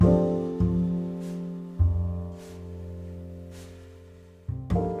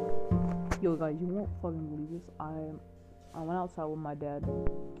Yo, guys, you won't fucking believe this. I went outside with my dad.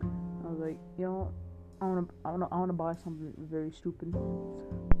 I was like, I wanna buy something very stupid.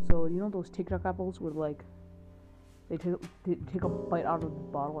 So those TikTok apples with like they take a bite out of the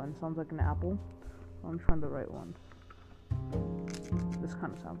bottle and it sounds like an apple. I'm trying the right one. This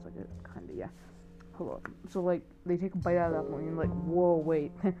kind of sounds like it, kinda, yeah. Hold up. So like they take a bite out of the apple and you're like, whoa,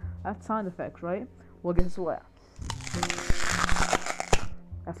 wait, that's sound effects, right? Well, guess what?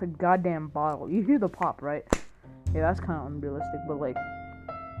 That's a goddamn bottle. You hear the pop, right? Yeah, that's kind of unrealistic, but like,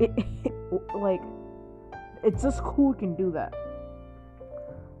 like, it's just cool. We can do that.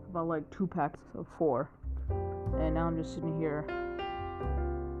 About like 2 packs of 4, and now I'm just sitting here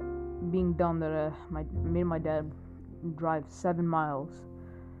being dumb that made my dad drive 7 miles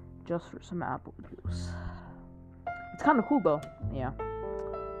just for some apple juice. It's kind of cool though. Yeah.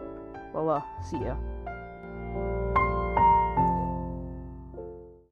 Well, see ya.